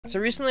So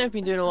recently I've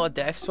been doing a lot of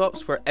death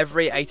swaps where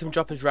every item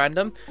drop is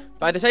random,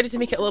 but I decided to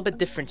make it a little bit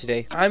different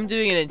today. I'm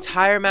doing an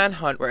entire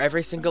manhunt where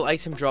every single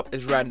item drop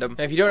is random.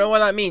 Now if you don't know what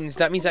that means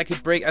I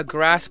could break a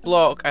grass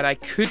block and I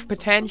could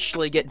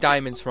potentially get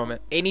diamonds from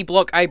it. Any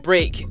block I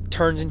break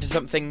turns into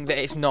something that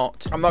it's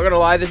not. I'm not gonna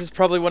lie, this is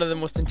probably one of the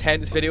most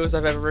intense videos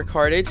I've ever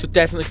recorded, so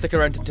definitely stick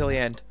around until the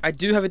end. I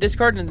do have a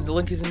Discord and the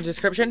link is in the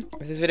description.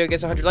 If this video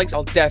gets 100 likes,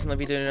 I'll definitely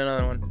be doing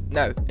another one.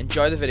 Now,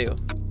 enjoy the video.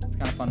 It's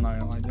kind of fun, not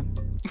gonna lie, dude.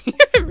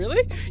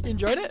 Really? You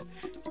enjoyed it?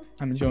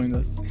 I'm enjoying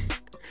this.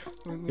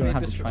 You don't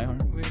have to try hard.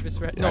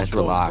 No,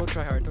 don't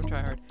try hard. Don't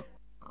try hard.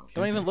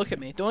 Don't even look at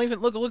me. Don't even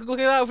look at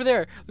that over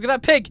there. Look at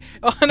that pig.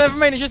 Oh, never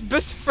mind. It's just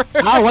Boosfer.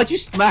 Oh, why'd you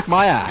smack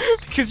my ass?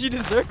 Because you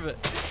deserve it.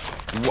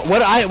 What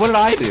did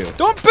I do?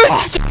 Don't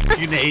boost.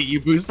 You hate you,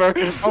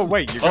 Boosfer. Oh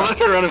wait, you're I'm gonna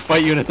turn around and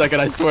fight you in a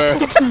second. I swear.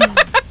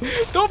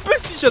 Don't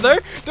boost each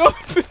other. Don't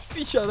boost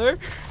each other,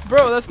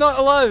 bro. That's not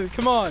allowed.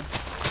 Come on.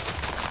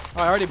 Oh,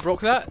 I already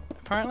broke that.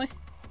 Apparently.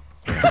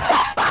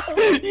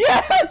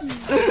 Yes.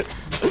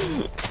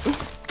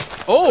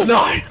 Oh.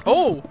 No.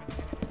 Oh.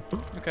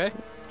 Okay.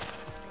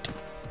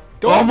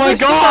 Oh my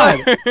god.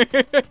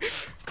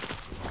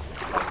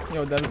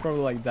 Yo, that is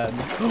probably like dead.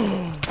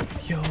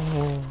 Yo.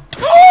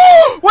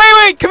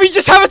 Wait. Can we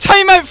just have a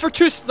timeout for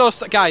two?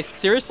 Guys,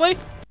 seriously?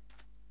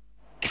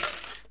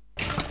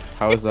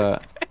 How is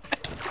that?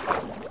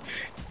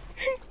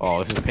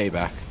 Oh, this is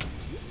payback.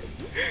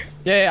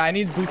 Yeah, I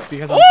need boost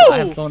because I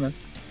have slowness.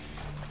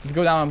 Just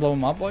go down and blow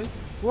them up,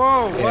 boys.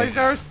 Whoa! Yeah. Why is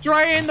there a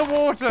stray in the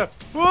water?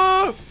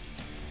 Whoa!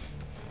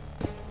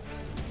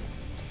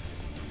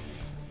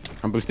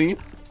 I'm boosting you.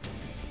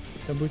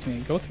 Don't boost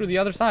me. Go through the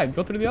other side.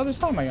 Go through the other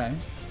side, my guy.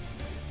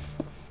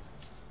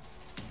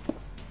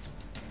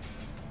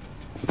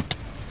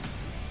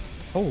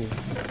 Oh.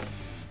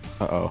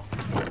 Uh-oh.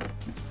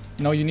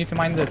 No, you need to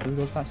mine this. This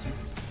goes faster.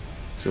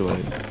 Too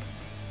late.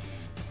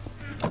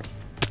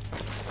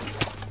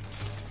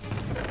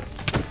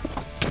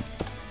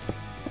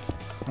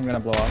 I'm gonna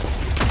blow up.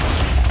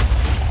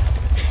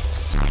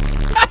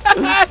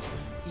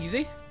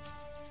 Easy.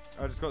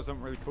 I just got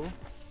something really cool.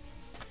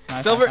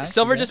 Nice,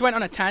 Sillver just went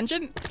on a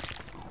tangent.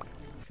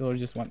 Sillver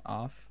just went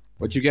off.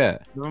 What'd you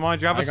get? Never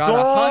mind, you have I a got sword.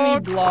 a honey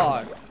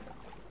block.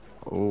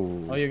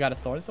 Oh. Oh, you got a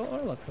sword?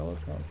 Let's go.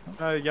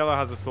 Yellow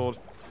has a sword.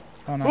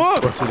 Oh no. Whoa!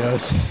 Of course he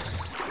does.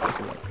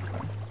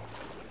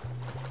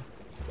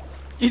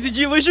 Did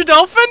you lose your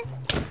dolphin?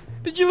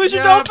 Did you lose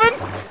your dolphin?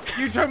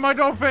 You took my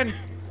dolphin.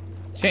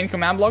 Chain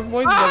command block,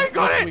 boys. I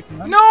got it!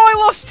 No, I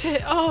lost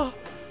it. Oh,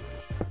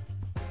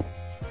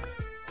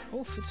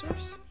 food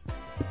source.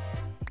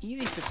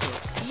 Easy food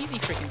source. Easy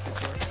freaking food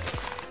source.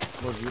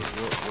 What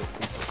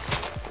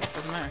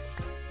Doesn't matter.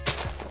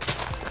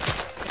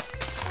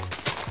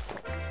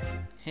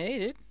 Hey,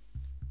 dude.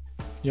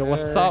 Yo,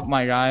 what's up,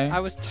 my guy? I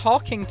was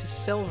talking to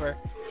Sillver.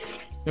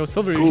 Yo,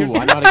 Sillver, Ooh, you should...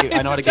 I know how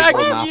to get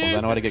golden apples.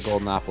 I know how to get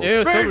golden apples.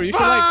 Yo, Sillver, you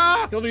should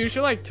like... Sillver, you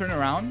should like turn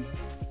around.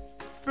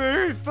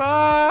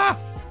 Boosfer!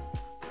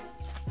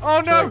 Oh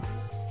no!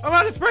 I'm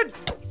out of sprint!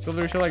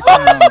 Sillver, you should like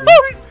turn around.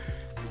 Dude.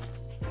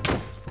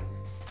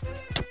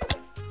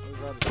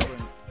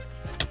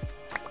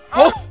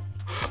 Oh!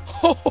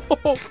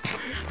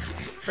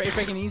 Pretty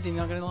freaking easy,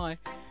 not gonna lie.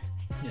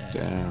 Yeah.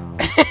 Damn.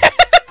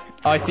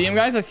 Oh, I see him,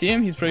 guys. I see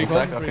him. He's pretty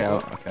close. Okay.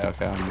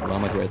 I'm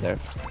almost right there.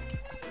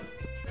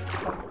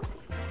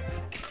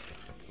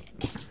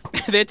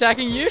 Are they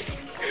attacking you?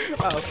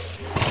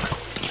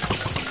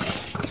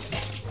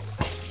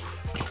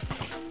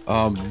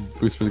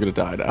 Boosfer's gonna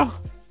die now.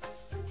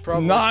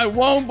 Probably. Nah, I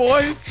won't,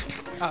 boys.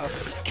 Oh.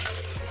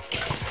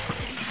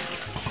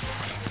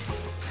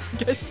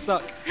 You guys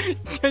suck. You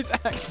guys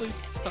actually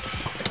suck.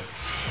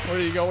 Where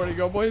do you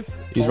go, boys?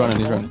 He's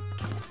running.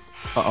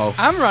 Uh-oh.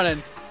 I'm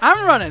running,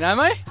 am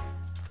I?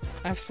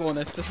 I have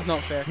slowness. This is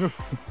not fair.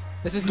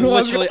 This is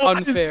literally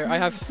unfair. I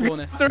have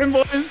slowness. Turn,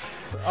 boys.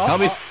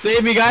 Help me,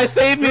 save me, guys,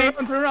 save me!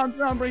 Turn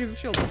around, bring his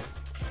shield.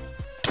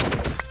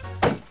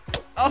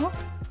 Oh.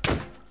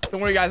 Don't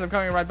worry, guys. I'm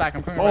coming right back.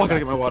 I gotta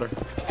get my water.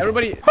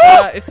 Everybody,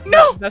 it's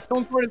no! that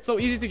stone sword. It's so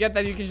easy to get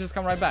that you can just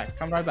come right back.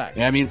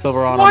 Yeah, I mean,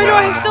 Sillver on. Why do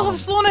I still have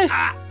slowness?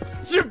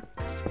 Skip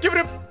it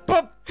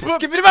up!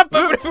 Skip it up!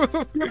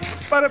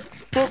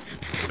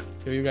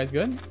 Yo, you guys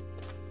good?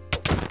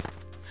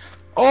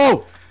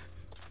 Oh!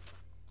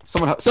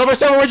 Someone help.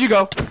 Sillver, where'd you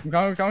go?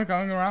 I'm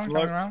coming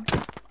around.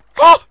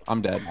 Oh!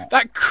 I'm dead.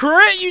 That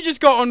crit you just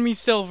got on me,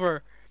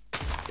 Sillver.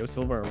 Yo,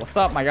 Sillver, what's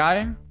up, my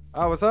guy?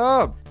 Oh, what's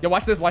up? Yo,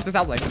 watch this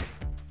outplay.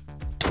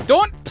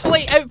 Don't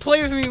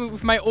outplay with me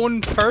with my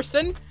own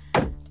person.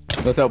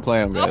 Let's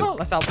outplay him, guys. Oh,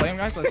 let's outplay him,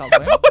 guys. Let's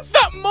outplay him. What's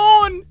that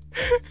moan?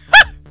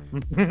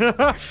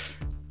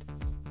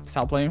 Let's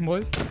outplay him,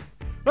 boys.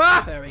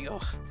 There we go.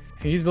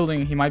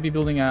 He might be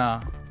building a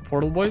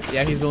portal, boys.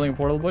 Yeah, he's building a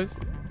portal, boys.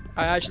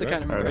 I actually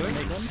can't remember how to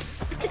make one.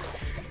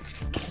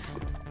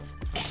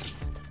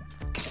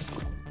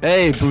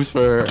 Hey,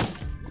 Boosfer.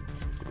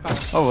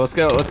 Oh, let's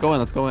go in.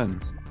 Let's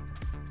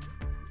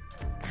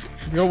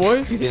go,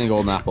 boys. He's eating a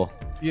golden apple.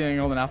 He's eating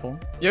a golden apple.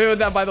 Yo,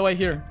 that, by the way,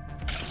 here.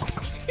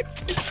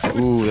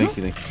 Ooh, thank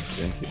you.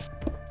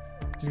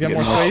 Just get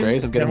Getting more more strays.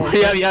 strays. I'm getting more.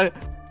 Get Yeah.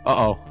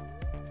 Uh-oh.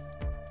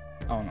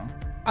 Oh no.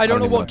 I don't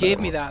know even what know gave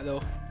that. me that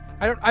though.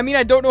 I mean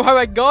I don't know how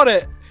I got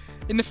it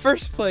in the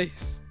first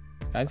place.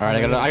 Guys,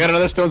 Alright, I got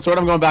another stone sword.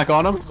 I'm going back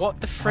on him.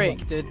 What the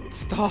frick, dude?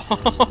 Stop.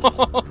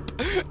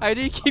 How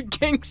do you keep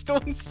getting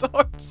stone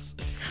swords?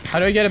 How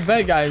do I get a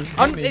bed, guys?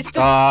 Help me. It's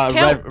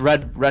the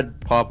Red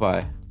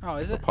Popeye. Oh,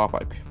 is it?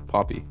 Popeye.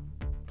 Poppy.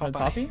 Red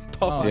Poppy? Popeye.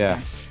 Oh, Yeah.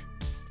 okay.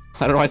 I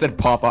don't know why I said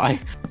Popeye.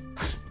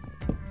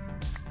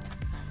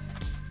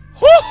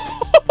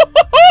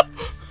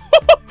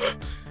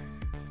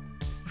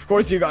 Of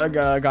course you got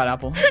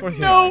apple. Of course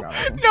you No, got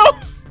apple.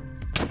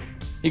 no.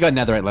 You got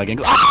netherite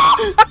leggings.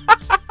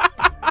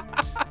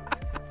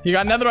 You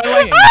got netherite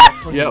leggings.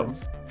 Yep.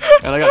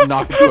 And I got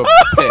knocked into a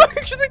pit. I'm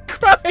actually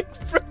crying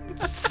from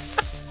that.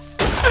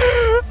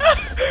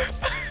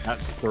 That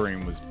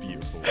scream was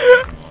beautiful.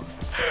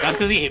 That's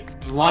because he Oh,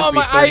 launched me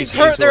my 30 eyes feet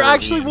hurt. to They're a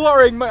actually ravine.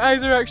 watering. My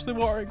eyes are actually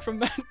watering from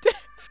that.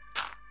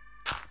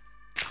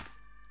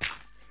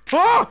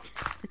 Ah!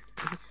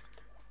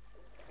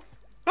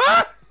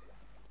 Ah!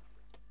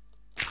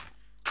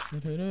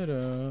 You're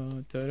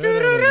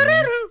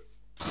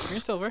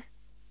Sillver.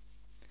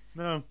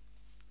 No.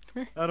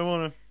 Come here. I don't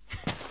wanna.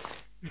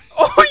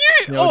 Oh, you.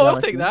 Yeah, Oh, I'll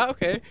that take was that.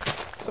 Okay.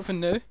 Something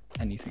new.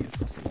 Anything is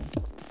possible.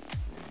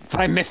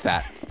 How'd I miss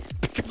that?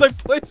 Because I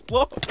placed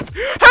blocks.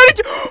 How did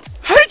you?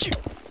 How did you?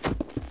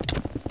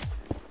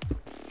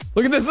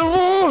 Look at this!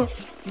 Oh!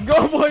 Let's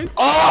go, boys!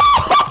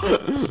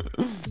 Oh!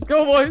 Let's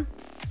go, boys!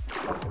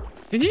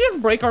 Did you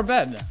just break our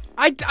bed?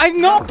 I'm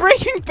not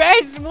breaking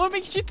beds. What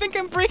makes you think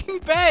I'm breaking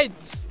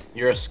beds?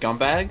 You're a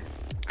scumbag?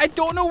 I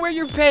don't know where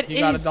your bed He is.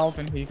 got a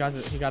dolphin. He got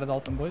a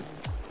dolphin, boys.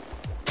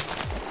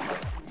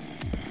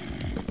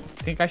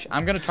 I think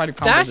I'm gonna try to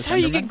combo That's this how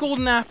you Enderman. get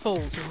golden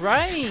apples,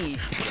 right?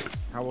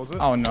 How was it?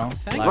 Oh no.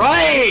 Thank Lag.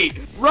 Right!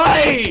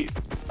 Right!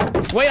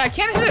 Wait, I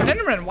can't hit an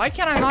Enderman. Why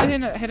can't I not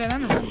hit an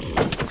Enderman?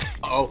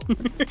 Oh.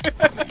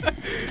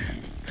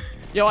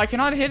 Yo, I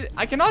cannot hit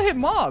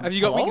mobs. Have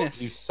you got Hello? You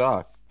weakness?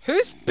 suck.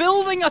 Who's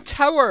building a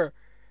tower?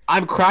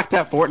 I'm cracked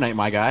at Fortnite,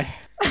 my guy.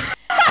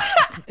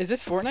 Is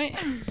this Fortnite?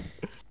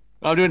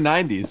 I'm doing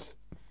 90s.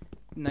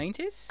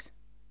 90s?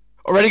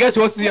 Already, guys,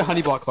 who wants to see a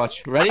honey block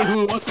clutch? Ready?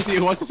 Who wants to see?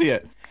 Who wants to see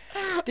it?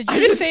 Did you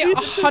just say a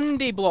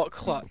hundy block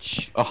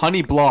clutch? A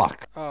honey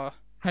block. Oh.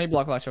 Honey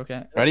block flash,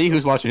 okay. Ready?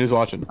 Who's watching? Who's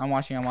watching? I'm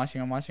watching. Are you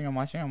watching? Are you watching?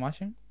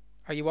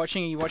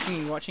 Are you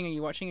watching? Are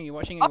you watching? Are you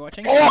watching? Are you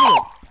watching?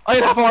 Oh! I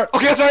didn't have heart.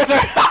 Okay, I'm sorry.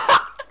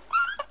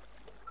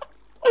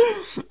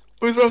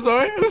 Who's I'm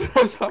sorry.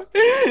 I'm sorry.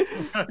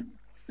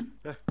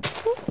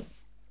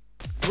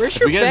 Where's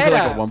your We get into, bed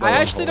like, a at? one-by-one I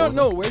actually hole, don't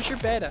know. Where's your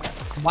bed at?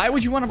 Why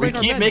would you want to We break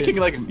our keep bed, making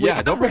dude? like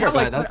yeah. Don't break our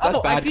bed. That's bad.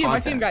 I see him. I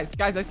see him, content.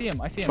 guys. I see him.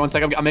 1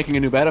 second. I'm making a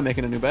new bed. I'm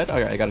making a new bed.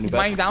 Okay, I got a new He's bed.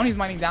 mining down. He's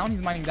mining down.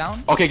 He's mining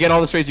down. Okay, get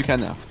all the strays you can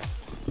now.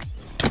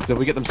 So if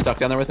we get them stuck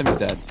down there with him, he's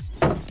dead.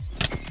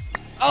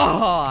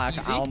 Oh, I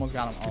almost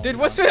got him. Oh, Dude,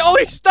 what's with all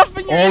your stuff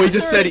in your Oh, he inventory?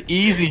 just said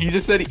easy. He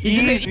just said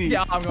easy.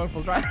 Yeah, I'm going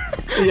full drive.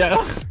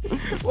 Yeah.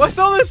 What's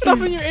all this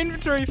stuff in your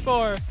inventory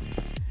for?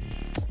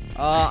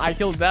 I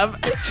killed Dev.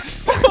 It's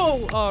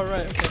full. Oh,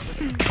 right. Okay.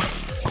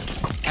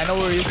 I know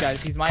where he is, guys.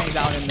 He's mining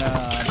down in the.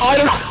 I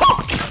don't know.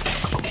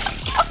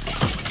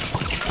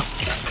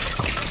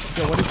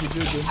 Yo, what did you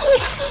do, dude?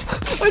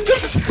 I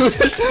just do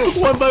this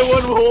 1 by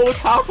 1 hole with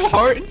half a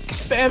heart and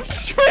spam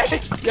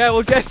strays. Yeah,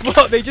 well, guess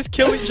what? They just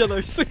kill each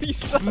other. So you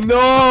suck.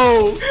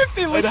 No.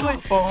 They I had literally,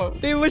 half a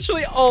heart. they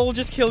literally all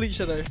just kill each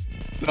other.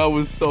 That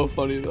was so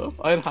funny though.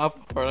 I had half a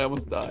heart. I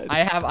almost died.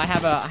 I have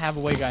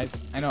a way, guys.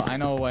 I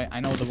know a way. I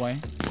know the way.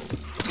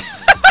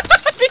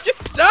 They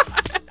just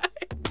died.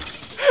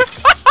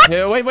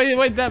 Yeah,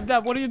 wait,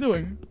 Dev, what are you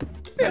doing?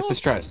 That's the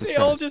stress. The They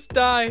all stress. just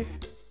die.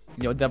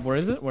 Yo, Dev, where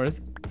is it? Where is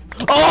it?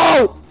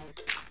 Oh!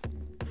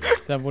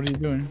 Dev, what are you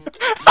doing?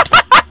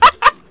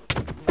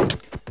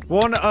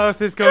 What on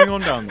earth is going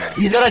on down there?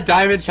 He's got a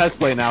diamond chest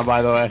plate now,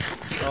 by the way.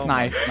 Oh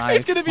Nice, nice.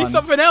 It's gonna be fun.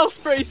 something else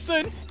pretty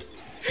soon.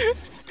 Yeah,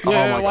 Oh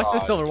my watch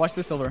this God. silver. Watch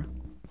this silver.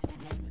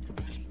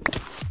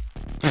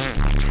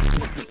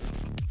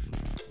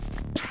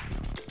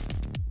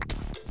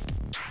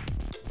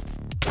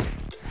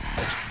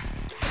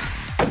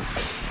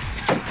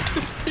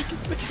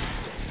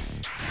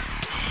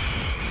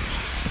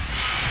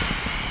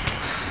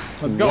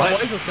 Let's go, What?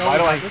 boys. Let's go. Why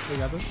do I- We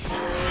got this.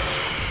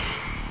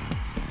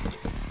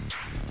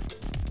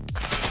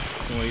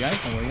 Don't worry,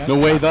 guys. Don't worry, guys. No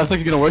way. That's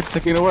like gonna work. It's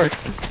like gonna work.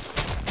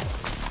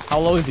 How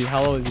low is he?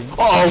 How low is he? Uh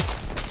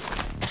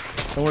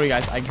oh. Don't worry,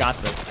 guys. I got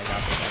this.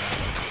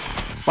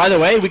 By the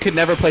way, we could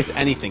never place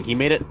anything. He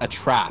made it a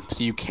trap,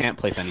 so you can't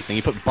place anything.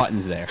 He put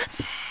buttons there.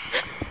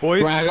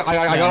 Boys, I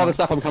got all the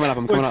stuff. I'm coming up.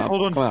 I'm coming up.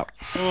 hold on. Coming up.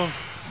 oh,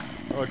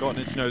 I got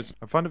an itchy nose.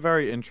 I find it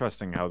very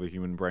interesting how the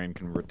human brain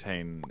can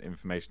retain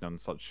information on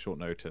such short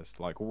notice.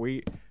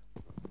 We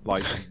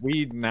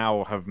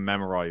now have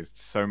memorized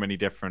so many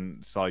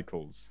different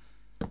cycles.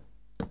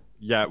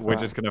 Yeah, we're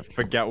just gonna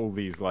forget all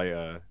these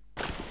later.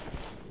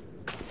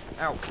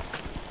 Ow.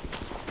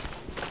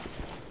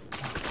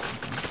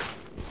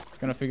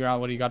 Gonna figure out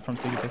what he got from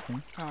Sticky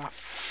Pistons. Ah,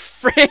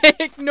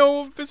 frick!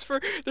 No,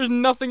 Boosfer. There's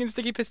nothing in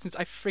sticky pistons.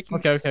 I freaking.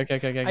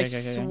 Okay. I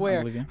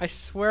swear. I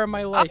swear on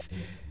my life.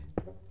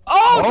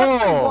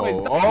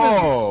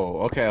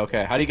 Oh,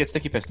 okay. How do you get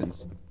sticky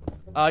pistons?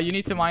 You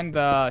need to mine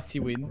the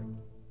seaweed.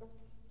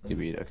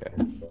 Seaweed, okay.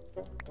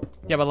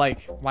 Yeah, but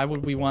like, why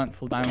would we want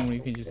full diamond when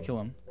you can just kill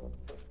him?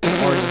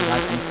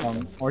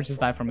 Or just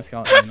die from a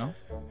skeleton, you know?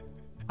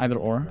 Either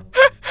or.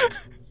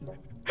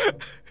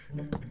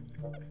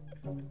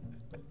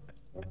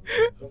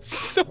 I'm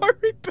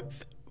sorry,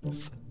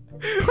 Boofers.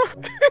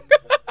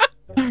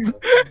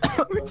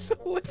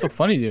 So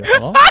funny, dude.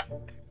 Hello?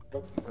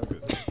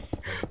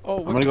 Oh,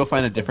 I'm gonna go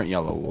find a different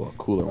YelloWool, a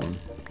cooler one.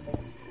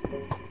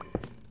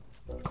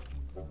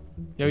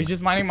 Yo, he's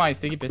just mining my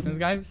sticky pistons,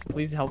 guys.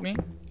 Please help me.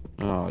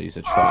 Oh, use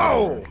a try.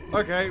 Oh!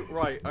 Okay,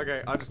 right,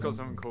 okay. I just got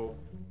something cool.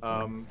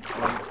 Let me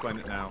explain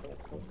it now.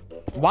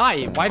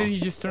 Why? Why did he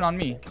just turn on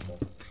me?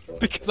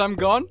 because I'm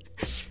gone?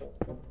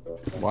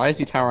 Why is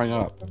he towering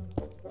up?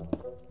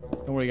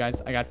 Don't worry, guys.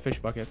 I got fish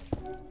buckets.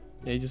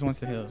 Yeah, he just wants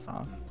to hit us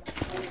off.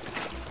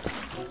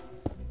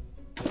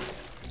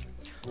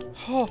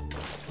 Oh.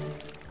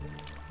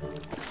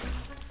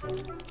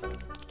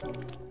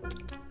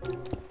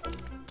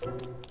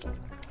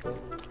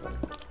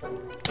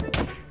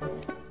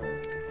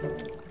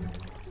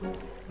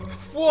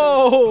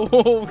 Whoa!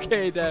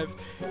 Okay, Dev.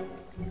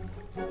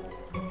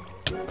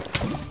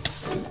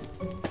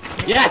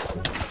 Yes!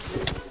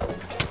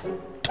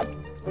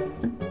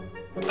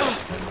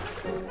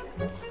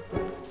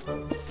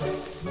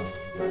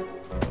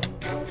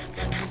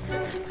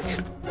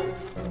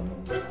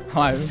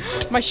 Hi.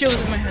 My shield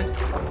is in my hand.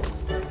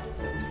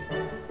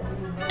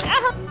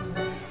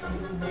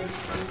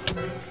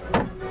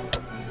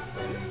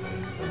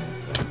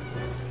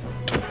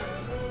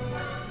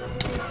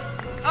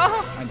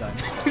 I died.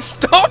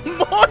 Stop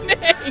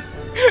mourning!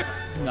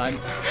 Nine.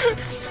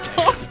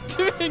 Stop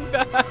doing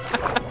that!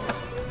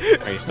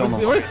 Are you still in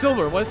the What is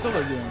Sillver? What is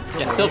Sillver doing?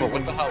 Yeah, Sillver,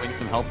 what the hell? We need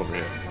some help over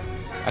here.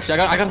 Actually,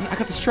 I got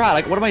the strat.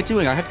 Like, what am I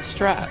doing? I have the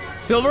strat.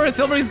 Sillver,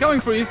 he's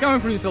coming for you. He's coming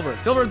for you, Sillver.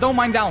 Sillver, don't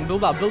mine down.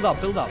 Build up.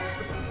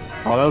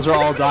 Oh, those are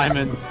all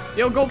diamonds.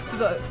 Yo, go to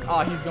the. Oh,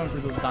 he's going for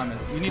those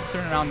diamonds. You need to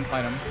turn around and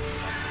fight him.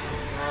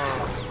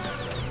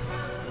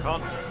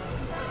 Can't.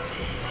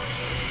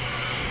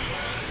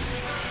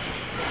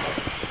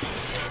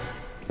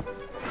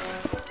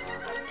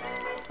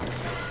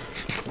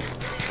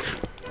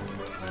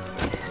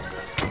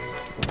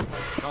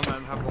 Can't let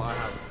him have what I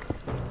have.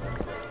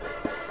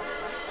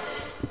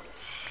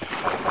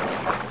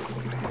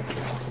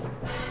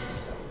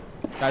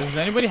 Guys, does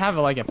anybody have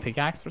like a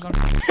pickaxe or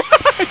something?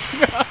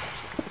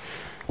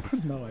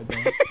 No, I don't.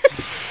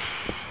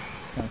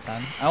 It's kind of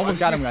sad. I almost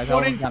got him, guys. I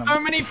almost got him. So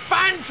many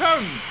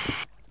phantoms!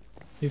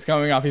 He's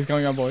coming up,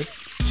 boys.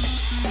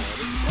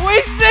 What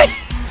is this?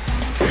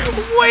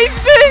 What is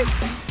this?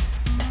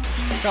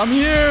 Come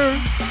here!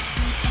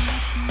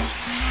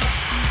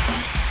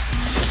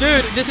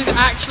 Dude, this is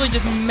actually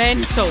just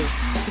mental.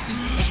 This is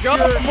Go,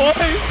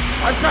 boys!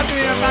 I'm trapped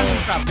in a phantom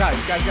trap. Guys.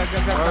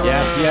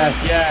 Yes.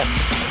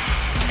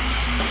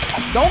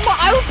 Don't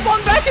I'll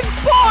spawn back and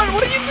spawn!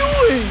 What are you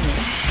doing?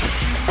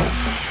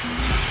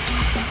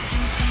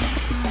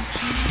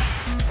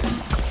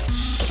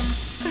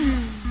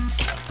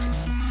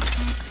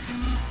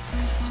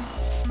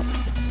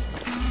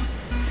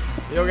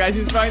 Yo, guys,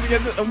 he's trying to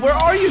get the... Where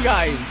are you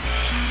guys?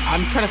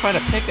 I'm trying to find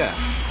a pickaxe.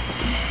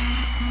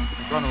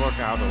 I'm trying to work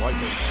out how to like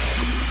this.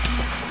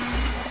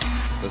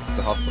 That's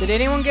the hustle. Did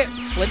anyone get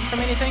flint from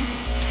anything?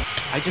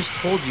 I just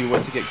told you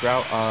where to get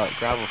gravel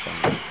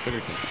from.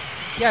 Sugarcane.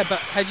 Yeah, but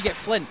how'd you get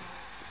flint?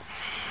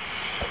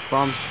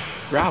 From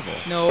gravel.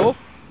 No.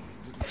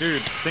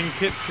 Dude,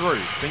 think it through.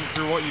 Think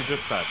through what you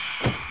just said.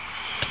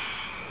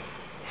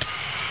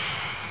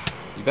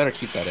 You better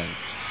keep that in.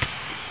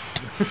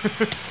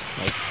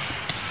 Like,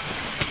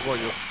 What,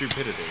 your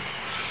stupidity?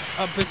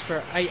 Oh,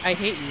 Boosfer, I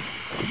hate you.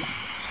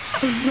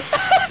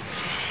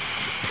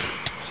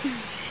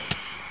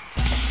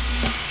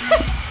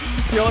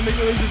 Yo, let me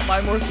really just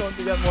mine more stone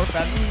to get more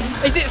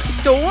phantoms. Is it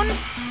stone?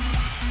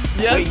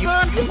 Yes, wait, you sir.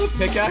 have a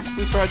pickaxe?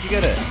 Boosfer, how'd you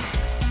get it?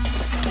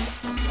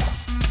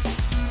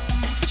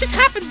 What just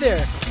happened there?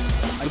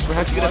 Boosfer,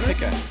 how'd you get a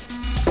pickaxe?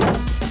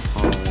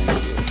 Oh,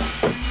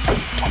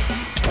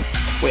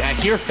 wait, I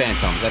hear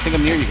phantoms. I think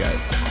I'm near you guys.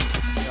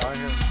 Yeah, I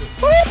hear him too.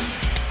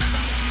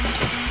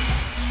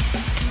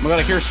 Oh my god,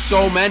 I hear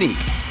so many.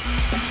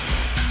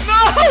 No!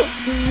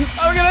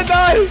 I'm gonna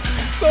die!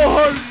 So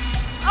hard.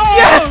 Oh!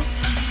 Yes!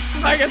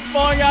 I'm back at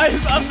spawn,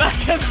 guys. I'm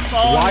back at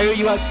spawn. Why are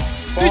you at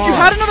spawn? Dude, you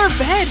had another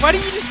bed. Why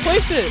didn't you just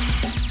place it?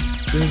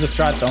 This is the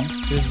strat, though.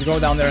 Just go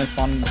down there and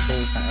spawn the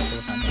full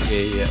phantom.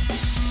 Yeah.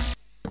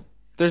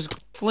 There's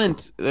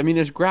flint. I mean,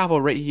 there's gravel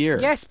right here.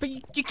 Yes, but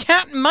you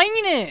can't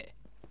mine it.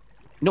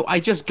 No, I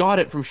just got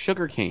it from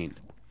sugarcane.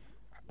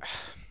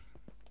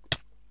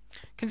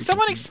 Can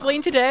someone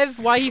explain to Dev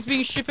why he's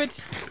being stupid?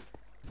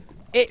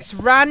 It's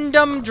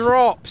random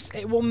drops.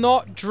 It will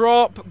not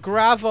drop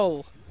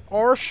gravel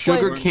or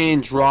flint.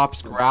 Sugarcane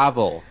drops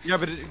gravel. Yeah,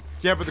 but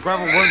the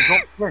gravel won't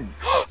drop flint.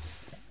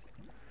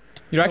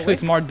 You're actually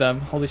smart, Dev.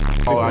 Holy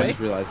shit. Oh, I just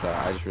realized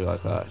that. I just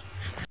realized that.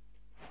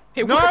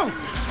 Hey, No!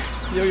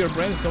 Yo, your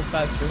brain is so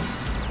fast, dude.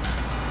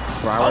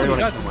 Bro, I Oh, already you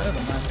wanna got kill the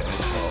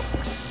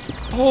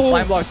myself. man. Oh,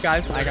 Slime blocks,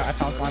 guys. I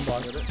found slime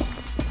blocks.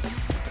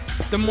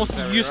 the most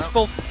There we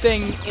useful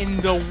thing in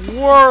the Let's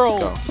world.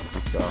 go.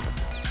 Let's go.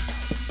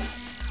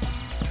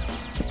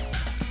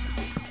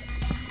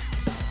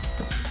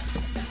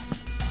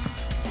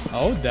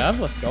 Oh, Dev,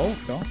 let's go,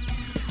 let's go.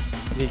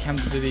 Did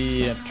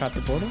he trap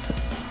the portal?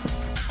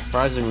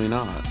 Surprisingly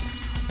not.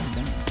 Oh,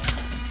 damn.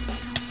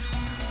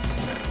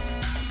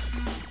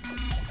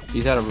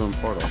 He's at a room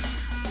portal.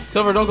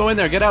 Sillver, don't go in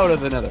there. Get out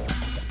of the nether.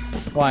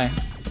 Why?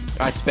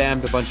 I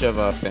spammed a bunch of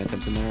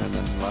phantoms in there and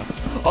then left.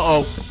 Uh-oh.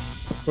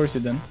 Of course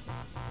you didn't.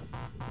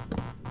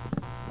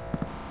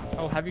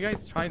 Oh, have you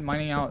guys tried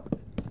mining out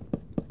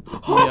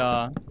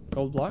the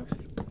gold blocks?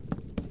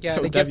 Yeah,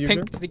 Oh, they Dev, give you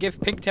pink. They give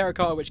pink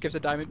terracotta, which gives a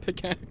diamond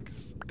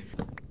pickaxe.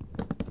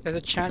 There's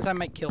a chance I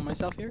might kill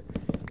myself here.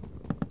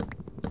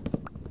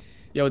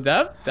 Yo,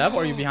 Dev,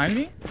 are you behind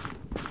me?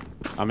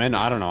 I'm in,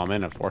 I don't know, I'm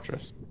in a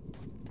fortress.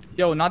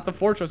 Yo, not the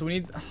fortress. We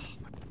need.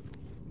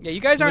 Yeah, you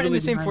guys aren't in Literally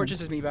the same behind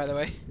fortress as me, by the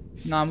way.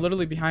 No, I'm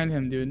literally behind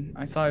him, dude.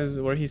 I saw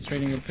where he's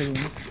trading with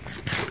piglins.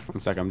 1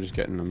 sec, I'm just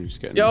getting.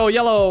 Yo,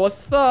 Yellow,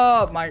 what's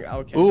up?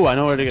 Okay. Ooh, I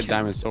know where to get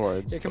diamond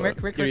swords. Yeah, come here,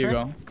 but- come here, Here you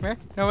go. Come here.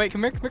 No, wait,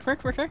 come here, come here, come here,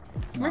 come here.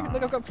 Come here.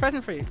 Look, I've got a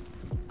present for you.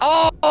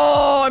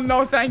 Oh,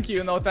 no, thank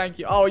you, no, thank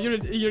you. Oh, you're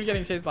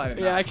getting chased by it.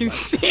 Yeah, I can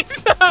see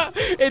that.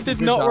 It did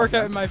Good not job, work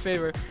out man. in my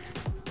favor.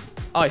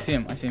 Oh, I see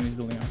him. He's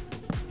building up.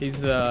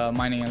 He's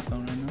mining a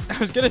stone right now. I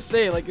was gonna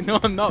say, like, no,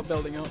 I'm not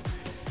building up.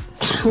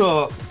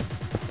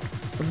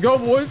 Let's go,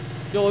 boys.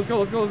 Yo, let's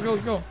go.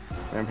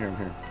 I'm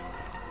here.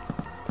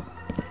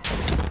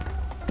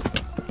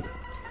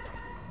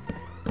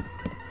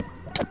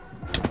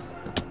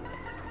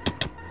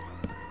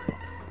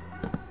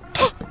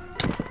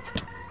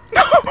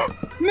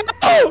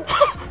 No!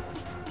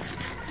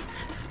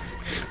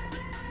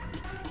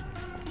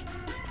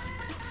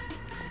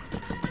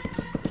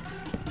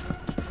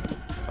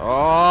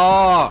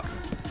 Oh!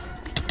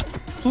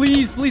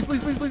 Please.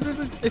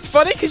 It's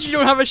funny because you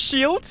don't have a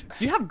shield.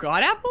 Do you have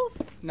god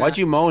apples? Nah. Why'd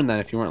you moan then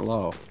if you weren't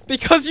low?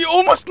 Because you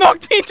almost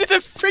knocked me into the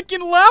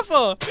freaking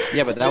lava.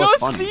 Yeah, but Did that you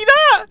was not fun. see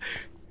that?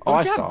 Oh, I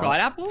Don't you saw have it. god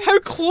apples? How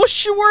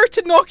close you were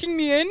to knocking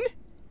me in?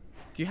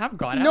 Do you have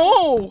god apples?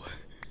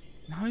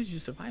 No, How did you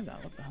survive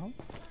that? What the hell?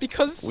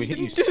 because We you hit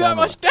you didn't do so that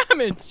much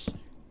damage.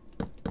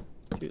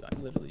 Dude, I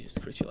literally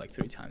just crit you like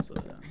 3 times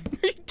with that.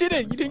 You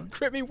didn't. You This didn't one.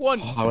 crit me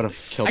once. Oh, I would have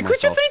killed I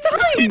crit you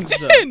myself. 3 You times!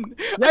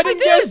 didn't. I I didn't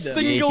get a did.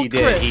 single He did.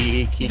 crit.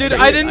 He Dude, did.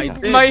 I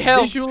didn't. did. My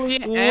health Visually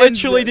and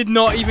literally this. did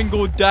not even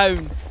go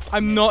down.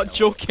 I'm not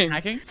joking.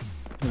 Hacking?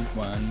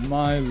 When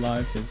my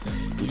life is in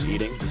Who's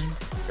eating?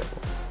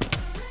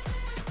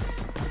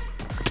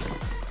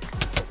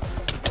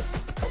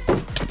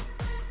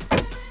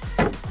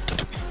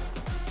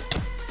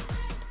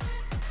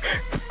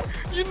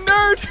 You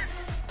nerd.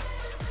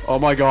 Oh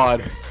my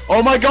god.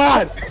 Oh my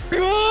god!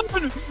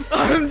 God!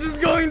 I'm just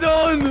going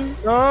down!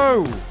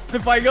 No!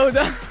 If I go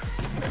down...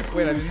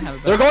 Wait, I didn't have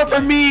it. They're going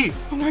for me!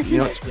 Oh my You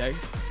know god. what's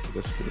Yikes.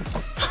 this for this?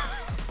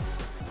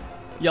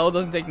 Yellow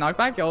doesn't take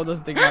knockback? Yellow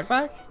doesn't take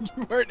knockback?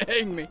 You weren't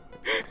hitting me.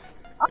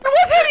 I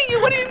was hitting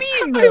you! What do you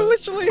mean? I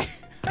literally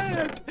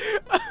had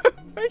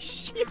my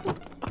shield.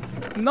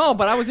 No,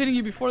 but I was hitting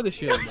you before the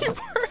shield. You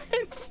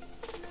weren't.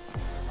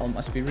 Oh,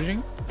 I'm speed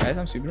bridging. Guys,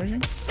 I'm speed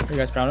bridging. Are you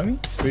guys proud of me?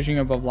 Speed bridging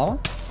above lava?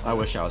 I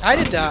wish I was. I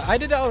did that. I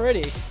did that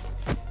already.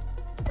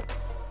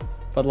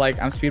 But like,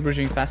 I'm speed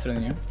bridging faster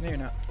than you. No, you're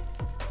not.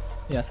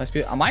 Yes, my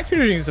speed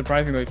bridging is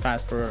surprisingly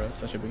fast for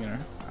such a beginner.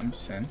 I'm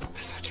just saying.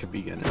 Such a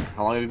beginner.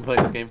 How long have you been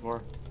playing this game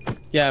for?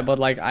 Yeah, but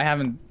like, I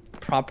haven't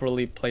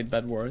properly played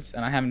Bed Wars,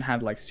 and I haven't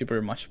had like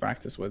super much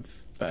practice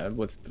with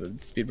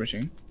speed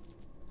bridging.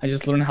 I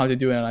just learned how to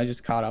do it, and I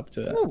just caught up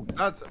to it. Ooh,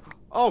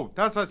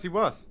 that's actually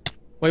worth.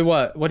 Wait,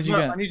 what? What did you No,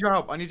 get? I need your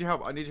help. I need your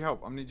help. I need your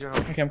help. I need your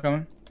help. Okay, I'm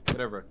coming. Get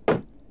over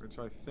it. Which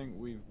I think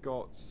we've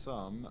got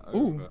some.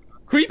 Ooh. Over.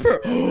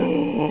 Creeper!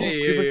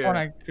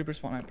 Yeah. Creeper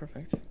spawn eye,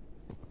 perfect.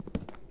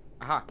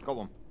 Aha, got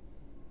one.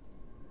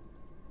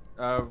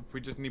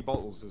 We just need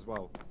bottles as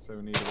well, so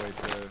we need a way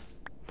to.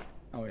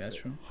 Oh yeah,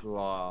 true.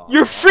 Blah.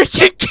 You're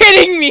freaking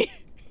kidding me.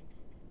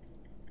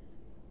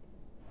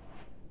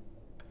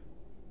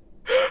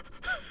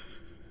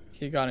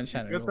 He got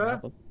enchanted Good golden there?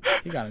 apples.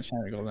 He got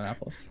enchanted golden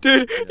apples.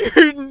 Dude,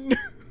 you're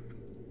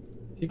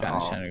He got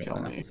Oh, enchanted kill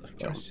golden me, apples, of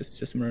kill course.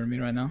 Just murder me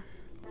right now.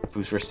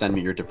 Boosfer, send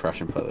me your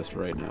depression playlist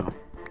right now.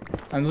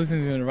 I'm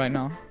listening to it right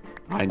now.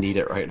 I need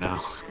it right now.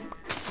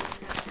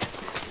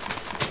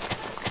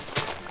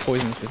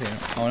 Poisonous potato.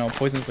 Oh no,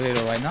 poisonous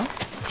potato right now?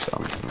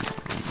 So,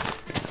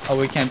 Oh,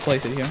 we can't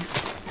place it here.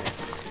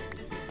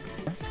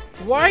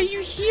 Why are you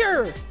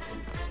here?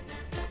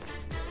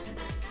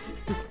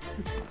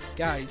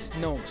 Guys,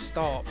 no,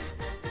 stop.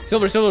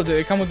 Sillver,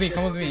 dude, come with me,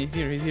 He's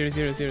here.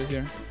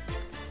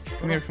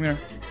 Come here.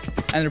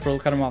 Ender pearl,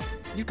 cut him off.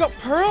 You got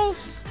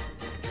pearls?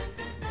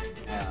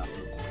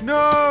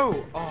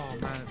 No! Oh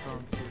man, it fell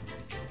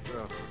into.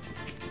 Ugh.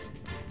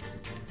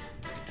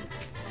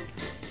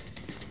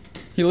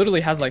 He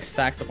literally has like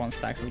stacks upon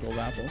stacks of gold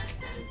apples.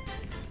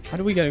 How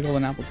do we get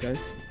golden apples,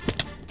 guys?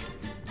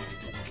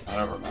 I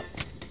don't remember.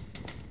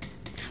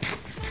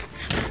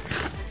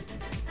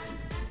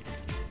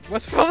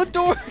 What's for the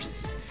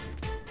doors?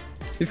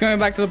 He's coming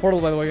back to the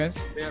portal, by the way, guys.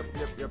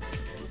 Yep.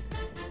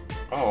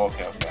 Oh,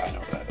 okay, I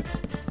know where that is.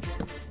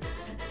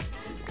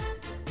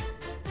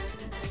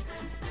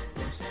 Of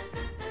course.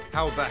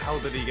 How the hell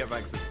did he get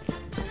Vexes?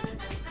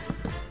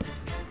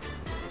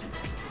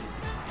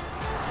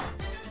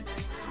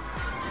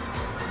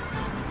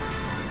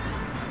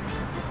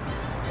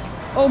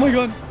 Oh my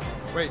god.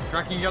 Wait,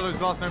 tracking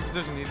Yellow's last known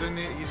position. He's in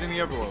the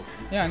overworld.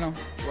 Yeah, I know.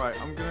 Right,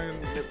 I'm gonna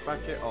nip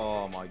back it.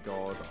 Oh my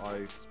god,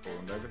 I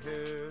spawned over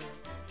here.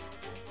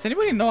 Does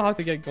anybody know how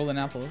to get golden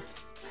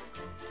apples?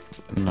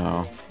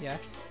 No.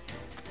 Yes.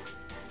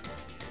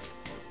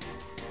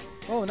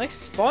 Oh, nice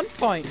spawn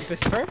point,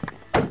 Boosfer.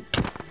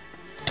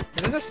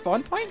 Is this a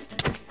spawn point?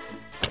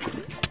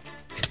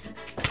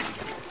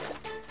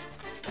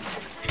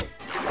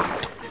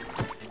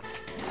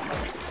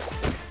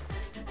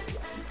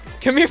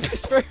 Come here,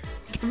 Boosfer.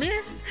 Come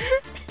here.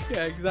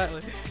 Yeah,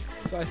 exactly.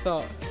 That's what I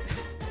thought.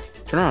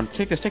 Turn around.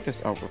 Take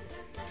this. Oh.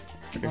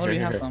 I already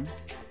have them.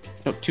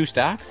 No, 2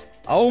 stacks?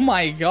 Oh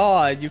my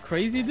god, you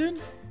crazy,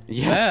 dude?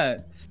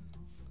 Yes.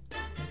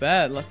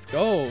 Bet. Let's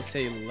go.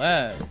 Say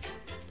less.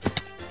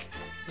 What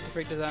the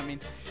freak does that mean?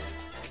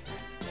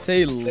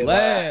 Say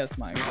less,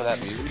 my Remember god.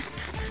 that music?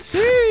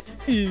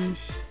 Sheesh.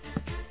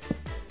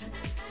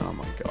 Oh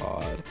my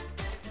god.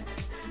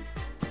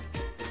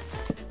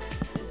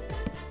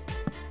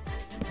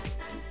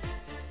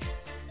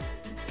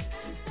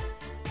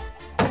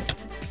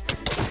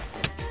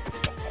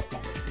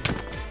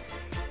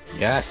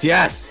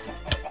 Yes.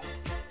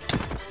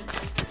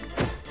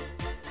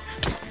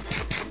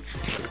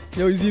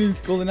 Yo, he's eating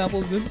golden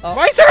apples, dude. Oh.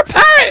 Why is there a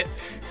parrot?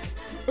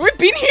 Have we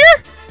been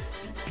here?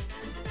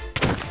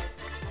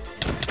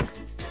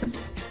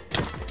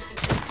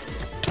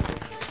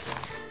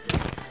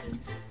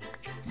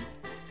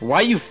 Why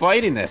are you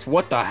fighting this?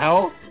 What the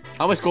hell?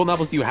 How much golden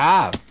apples do you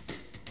have?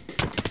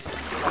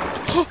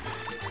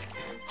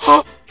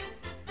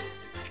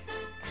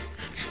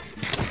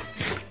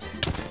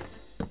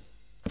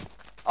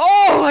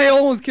 Oh, I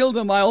almost killed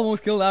him. I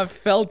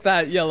felt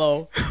that,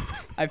 Yellow.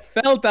 I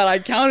felt that. I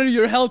counted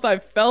your health. I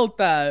felt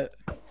that.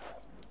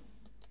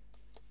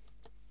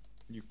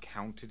 You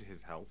counted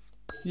his health?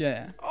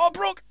 Yeah. Oh,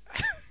 broke.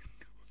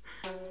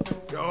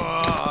 Go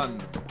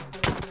on!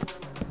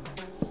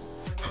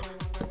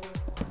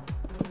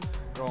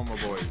 Go on, my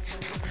boys.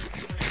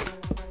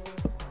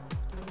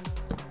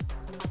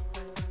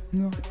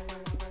 No.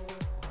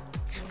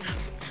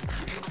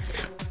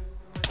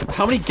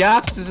 How many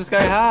gaps does this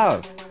guy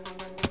have?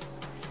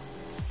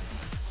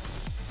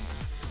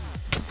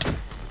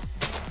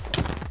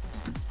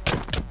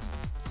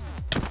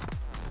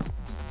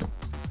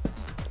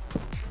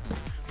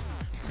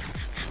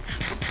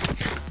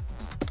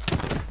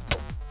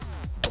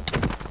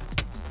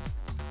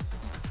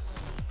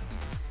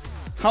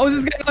 How is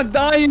this guy not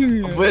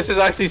dying? This is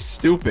actually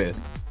stupid.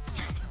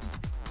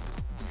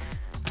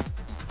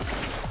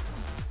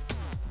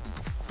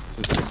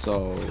 This is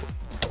so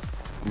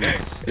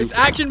stupid. It's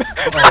action.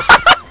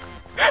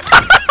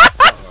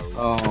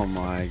 Oh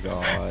my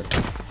god.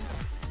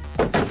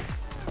 I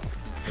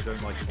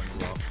don't like it when he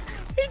laughs.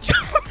 He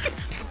jumped.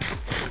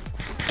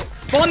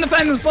 Spawn the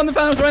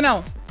phantoms right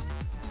now.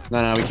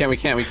 No, we can't.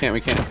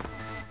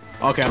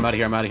 Okay, I'm out of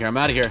here. I'm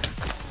trying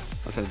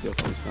to deal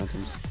with these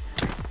phantoms.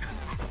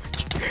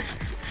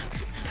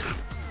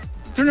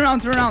 Turn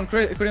around,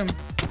 crit him.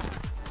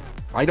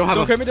 I don't have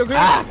Don't a crit me.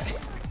 axe.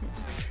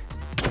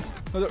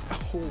 Oh.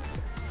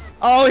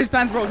 Oh, his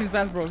pants broke.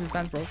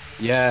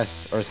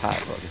 Yes, or his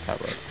hat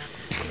broke.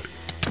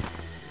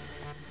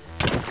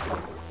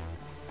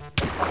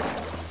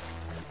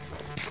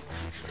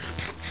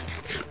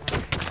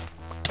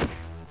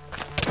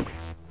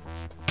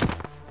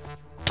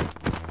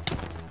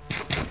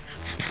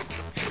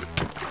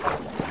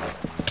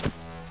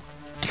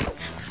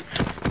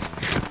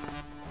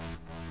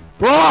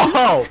 Bro!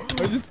 Are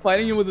you just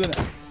fighting you with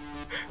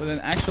an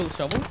actual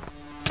shovel?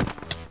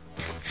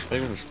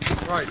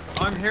 Right,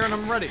 I'm here and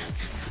I'm ready.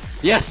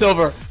 Yes,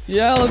 Sillver.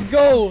 Yeah, let's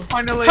go.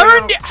 Finally.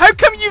 How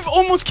come you've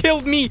almost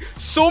killed me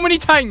so many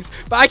times,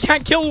 but I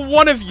can't kill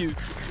one of you?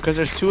 Because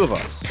there's 2 of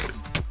us.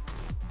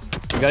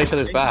 We got each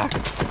other's back.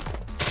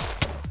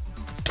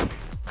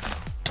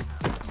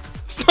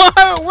 It's not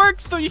how it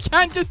works, though. You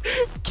can't just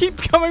keep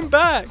coming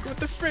back. What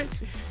the frick?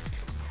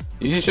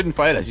 You just shouldn't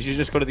fight us. You should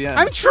just go to the end.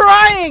 I'm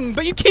trying,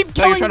 but you keep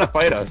No, you're going. trying to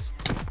fight us.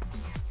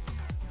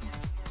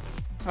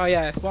 Oh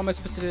yeah, what am I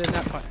supposed to do in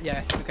that part?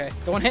 Yeah, okay.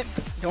 Don't hit.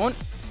 Don't.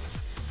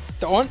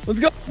 Let's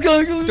go.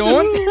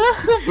 Don't.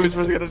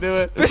 Boosfer's gonna do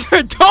it.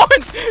 Boosfer,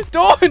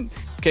 don't.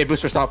 Okay,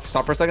 Boosfer, stop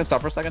for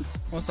a second.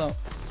 What's up?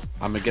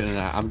 I'm just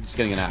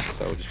getting an axe,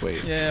 so just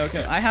wait. Yeah,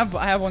 okay. I have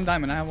 1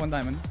 diamond.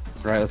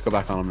 Right, let's go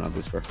back on him now,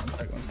 Boosfer.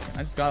 1 second.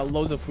 I just got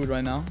loads of food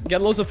right now.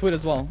 Get loads of food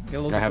as well.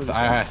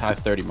 I have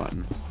 30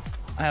 mutton.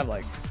 I have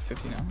like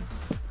 50 now.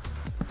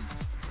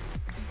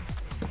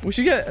 We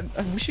should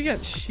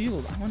get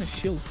shield. I want a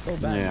shield so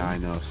bad. Yeah, I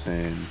know,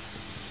 same.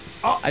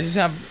 I just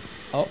have.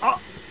 Oh.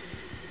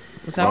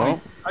 What's happening?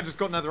 I just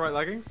got netherite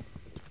leggings.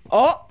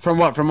 Oh. From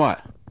what? From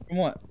what? From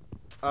what?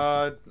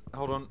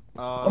 Hold on.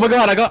 Oh my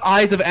god, I got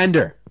Eyes of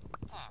Ender.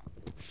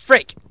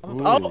 Frick.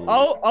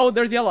 Oh,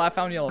 there's yellow. I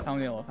found yellow,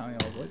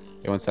 boys.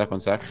 Okay, one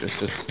sec.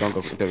 Just don't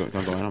go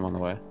in. I'm on the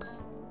way.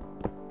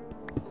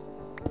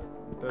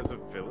 There's a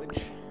village.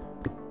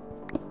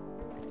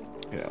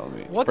 Yeah, let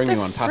me. What Bring the me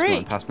one.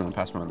 frick? Pass me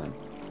one then.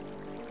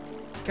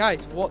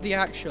 Guys, what the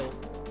actual?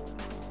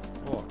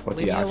 What Leave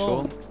the me actual?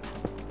 alone.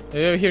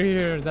 Here.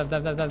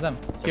 Them.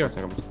 Here. One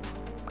second.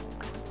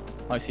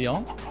 Oh, I see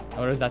yellow.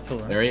 Oh, there's that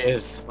silver. There he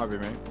is. Might be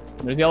me.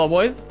 There's yellow,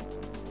 boys.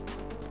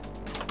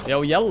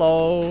 Yo,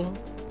 yellow.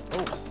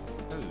 Oh.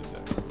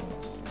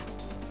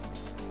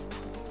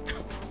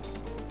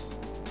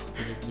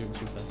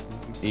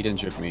 He didn't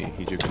juke me.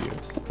 He juked you.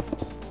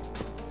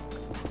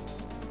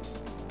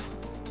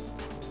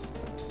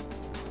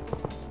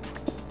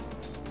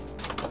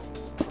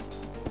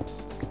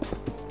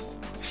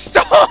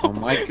 Stop! Oh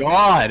my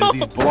god,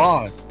 these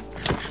blocks.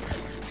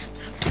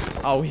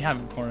 Oh, we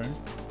have a corner.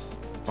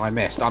 Oh, I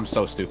missed. I'm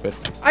so stupid.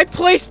 I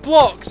placed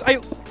blocks.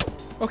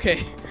 Okay.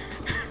 Hey,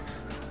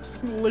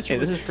 Literally.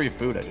 this is free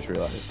food. I just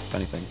realized. If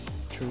anything.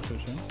 True.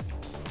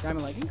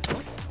 Diamond leggings.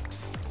 What?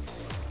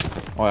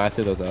 Oh, I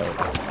threw those out.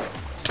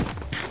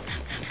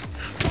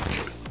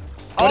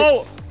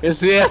 Oh! Yes,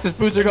 his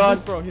boots are gone.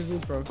 He's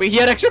boots, bro. Wait, he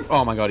had extra.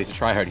 Oh my god, he's a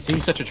tryhard.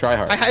 He's such a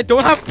tryhard. I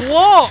don't have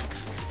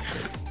blocks.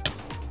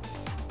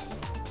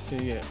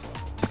 Yeah.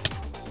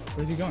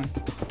 Where's he going?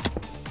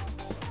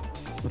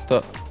 What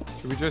the?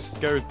 Should we just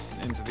go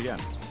into the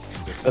end?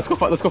 Let's go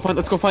find it. Sillver,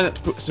 let's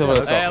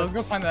go. Yeah, let's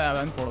go find the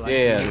end portal.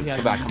 Yeah.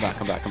 Come back.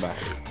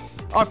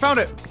 Oh, I found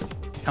it.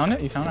 Found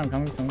it? You found it? I'm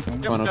coming.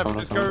 Come on.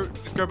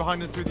 Just go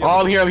behind and through the.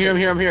 Oh, I'm here.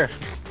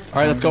 All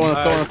right, let's go in.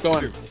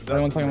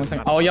 Wait, one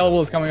second. Oh,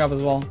 YelloWool is coming up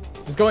as well.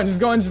 Just go in,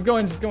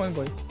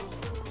 boys.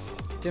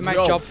 Did my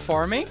go. job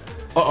for me?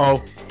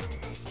 Uh-oh.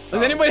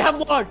 Does anybody have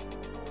blocks?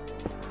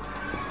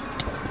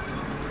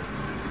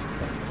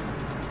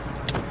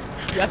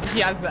 Yes, he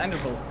has the ender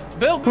pearls.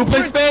 Bill, Who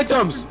plays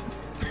Phantoms?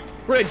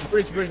 Bridge.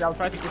 I'll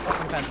try to get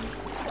fucking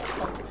phantoms.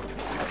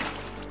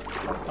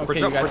 Okay,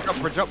 Bridge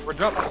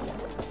you up.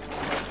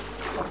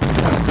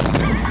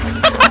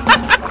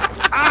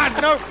 Ah,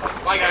 no!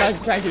 Bye,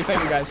 guys. Thank you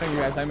guys.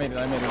 I made it.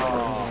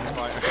 Oh,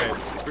 right, okay.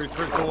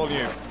 Boots all on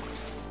you.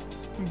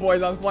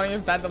 Boys, I'm spawning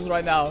in phantoms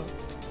right now.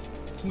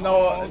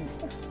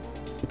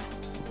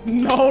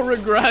 No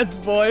regrets,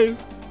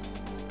 boys.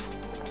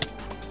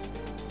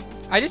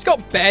 I just got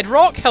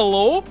bedrock.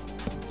 Hello.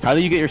 How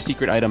do you get your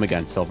secret item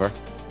again, Sillver?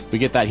 We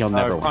get that, he'll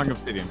never win. Flying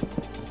obsidian.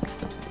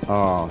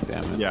 Oh,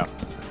 damn it. Yeah.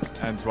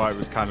 And that's why it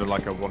was kind of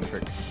like a one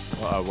shot.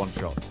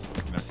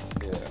 You know?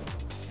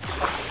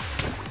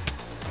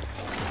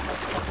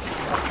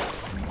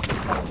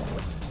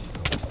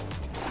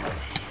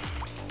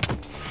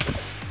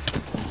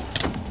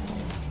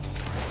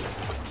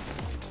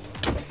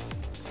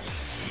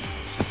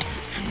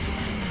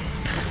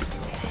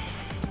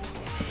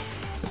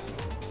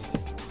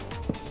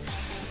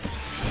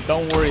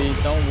 Don't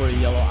worry,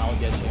 Yellow. I'll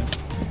get you.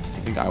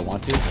 You think I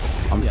want to?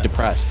 I'm Yes.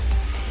 depressed.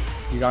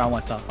 You got all my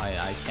stuff.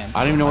 I can't. I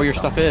don't even know where your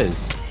stuff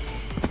is.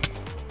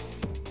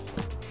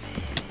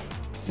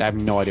 I have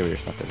no idea where your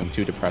stuff is. I'm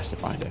too depressed to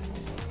find it.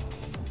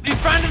 These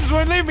phantoms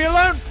won't leave me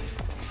alone!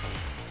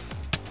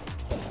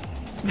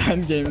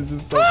 That game is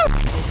just so.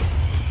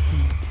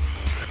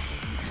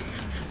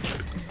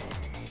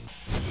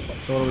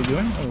 So what are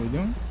we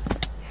doing?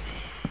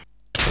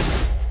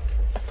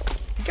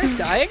 You guys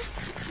dying?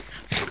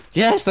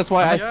 Yes, that's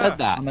why I Yeah. said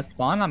that. I'm a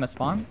spawn.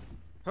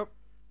 Oh,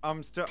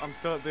 I'm still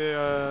at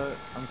the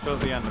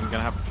end. I'm gonna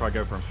have to try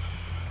go for him.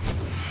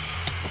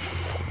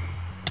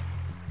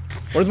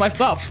 Where's my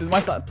stuff?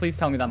 Please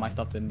tell me that my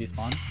stuff didn't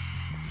despawn.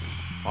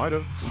 Might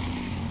have.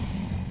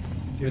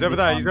 He's over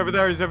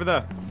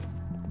there.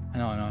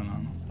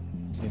 No.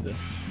 See this.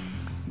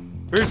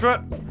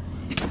 Boosfer!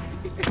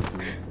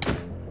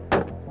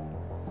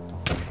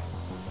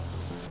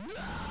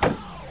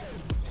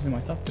 This is my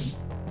stuff, dude.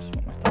 I just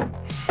want my stuff.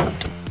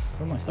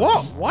 Where's my stuff?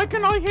 What? Why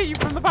can I hit you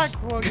from the back?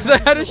 Because I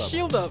had a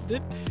shield up,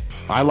 dude.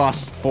 I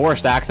lost 4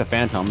 stacks of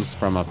phantoms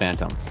from a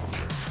phantom.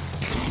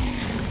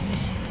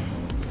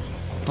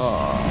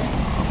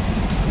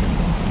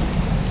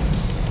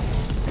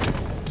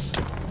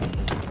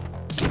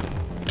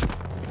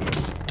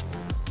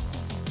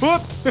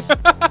 What?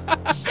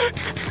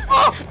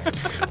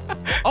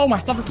 Oh, my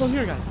stuff is still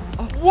here, guys.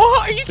 Oh.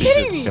 What? Are you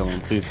kidding me? Kill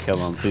him. Please kill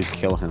him. Please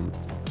kill him.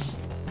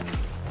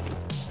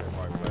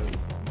 Right, where's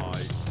my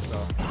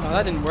stuff? Oh,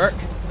 that didn't work.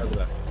 Over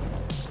there.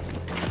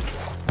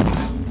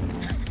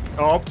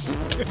 Oh,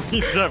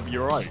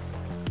 you're right.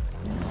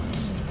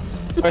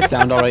 Do I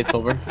sound alright,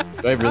 Sillver?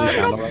 Do I really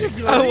sound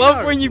alright? I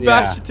love when you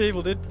bash Yeah. the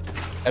table, dude.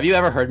 Have you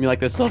ever heard me like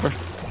this, Sillver?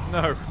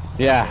 No.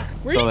 Yeah.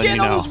 Where are you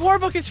getting all those war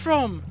buckets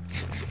from?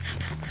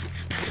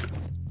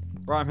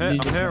 Right, I'm here.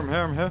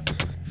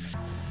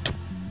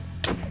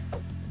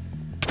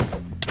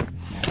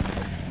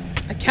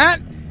 I can't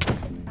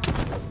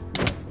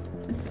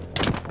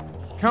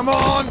Come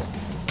on!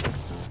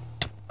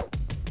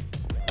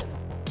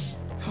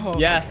 Oh,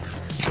 Yes.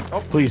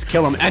 Please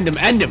kill him. End him.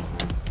 End him.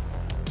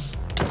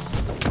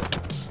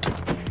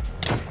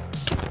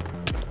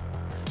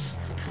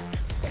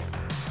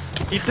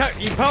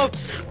 He pulled.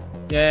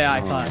 Yeah, I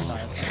saw it.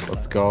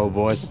 Let's go,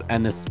 boys. Let's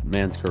end this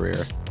man's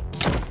career.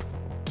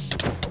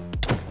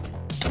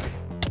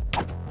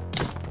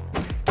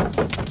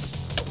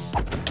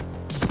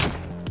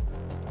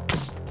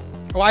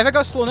 Why have I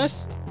got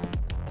slowness?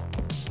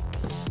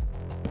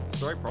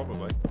 Straight,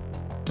 probably.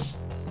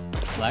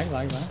 Lag.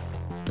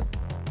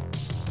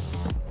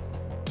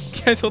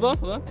 Guys, hold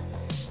on.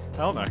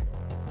 Hell no.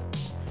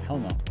 Hell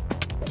no.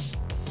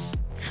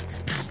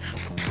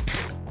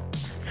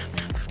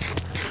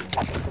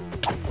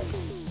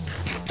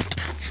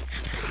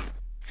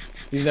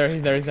 He's there.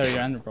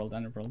 You're underworld.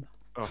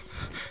 Oh.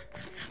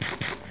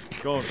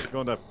 Go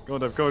on, Dev.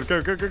 Go.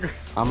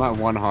 I'm at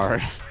 1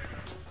 heart.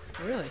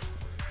 Really?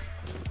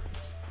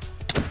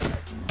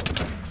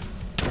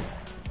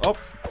 Oh.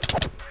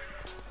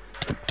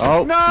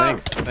 Oh, No!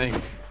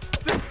 thanks.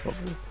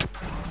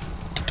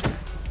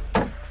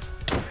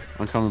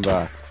 I'm coming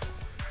back.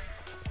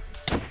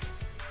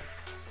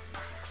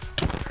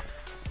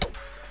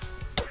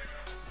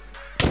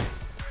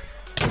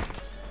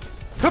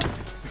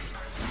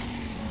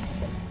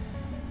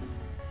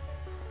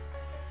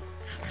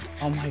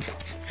 Oh my god.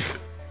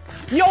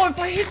 Yo, if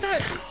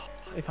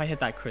I hit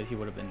that crit, he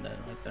would have been dead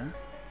right there.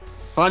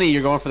 Funny,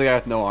 you're going for the guy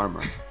with no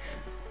armor.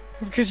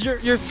 Because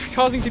you're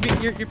causing to be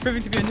you're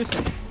proving to be a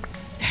nuisance.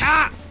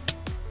 Ha!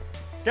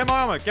 Get my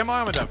armor,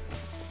 Dev.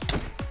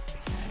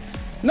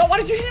 No, why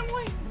did you hit him?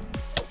 Why? Do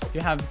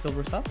you have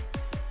silver stuff?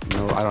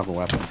 No, I don't have a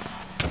weapon.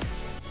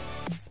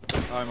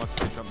 I must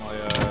pick up my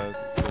sword.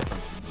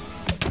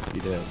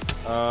 You did.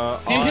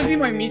 Can you just be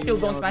my meat shield?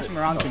 Don't smash him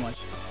around too much.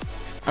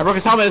 I broke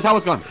his helmet. His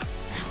helmet's gone.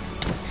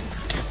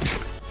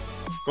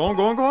 Go on.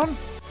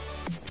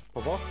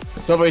 Pop off.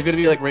 Sillver, he's gonna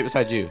be like right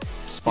beside you.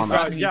 Spawn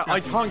back. Yeah, I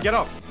can't get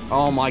up.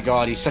 Oh my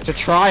god, he's such a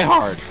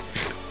tryhard.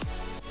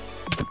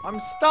 I'm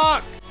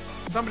stuck.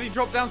 Somebody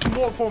drop down some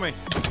water for me.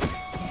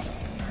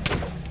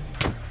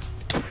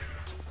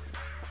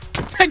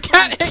 I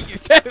can't hit you,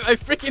 damn it, I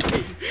freaking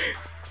hate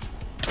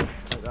you.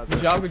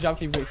 Good job.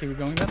 Keep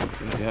going then.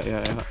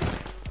 Yeah.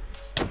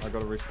 I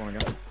gotta respawn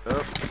again.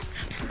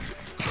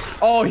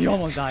 Oh, he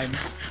almost died.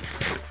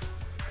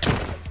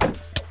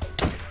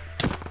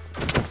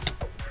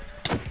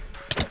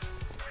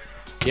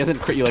 He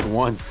hasn't crit you like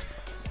once.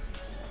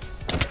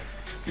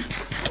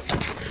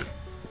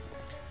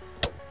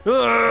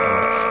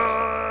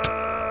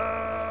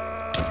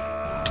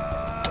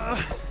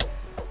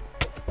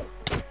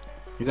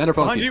 He's under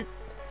Behind you. you.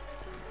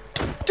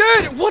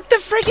 Dude, what the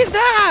frick is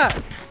that?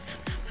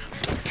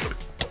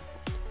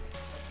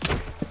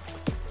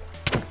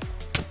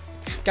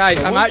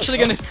 Guys, I'm actually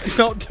gonna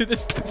not do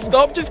this.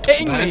 Stop just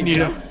hitting me.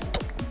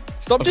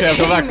 Stop just Okay,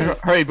 hitting come me. back.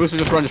 Hurry, Boosfer,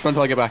 just run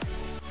till I get back.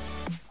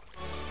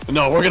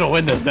 No, we're gonna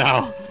win this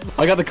now.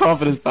 I got the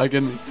confidence back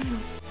in me.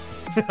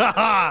 That's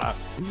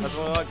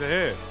what I like to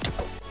hear.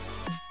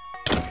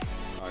 I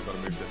gotta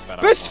move this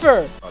better.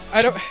 Boosfer!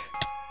 I don't.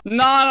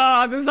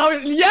 No. This is how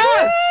it.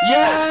 Yes!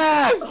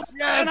 Yes!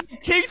 And I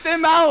kicked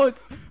him out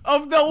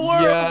of the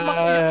world.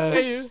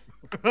 Yes!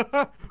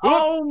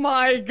 Oh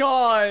my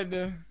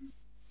god.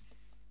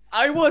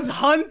 I was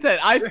hunted.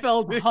 I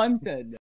felt hunted.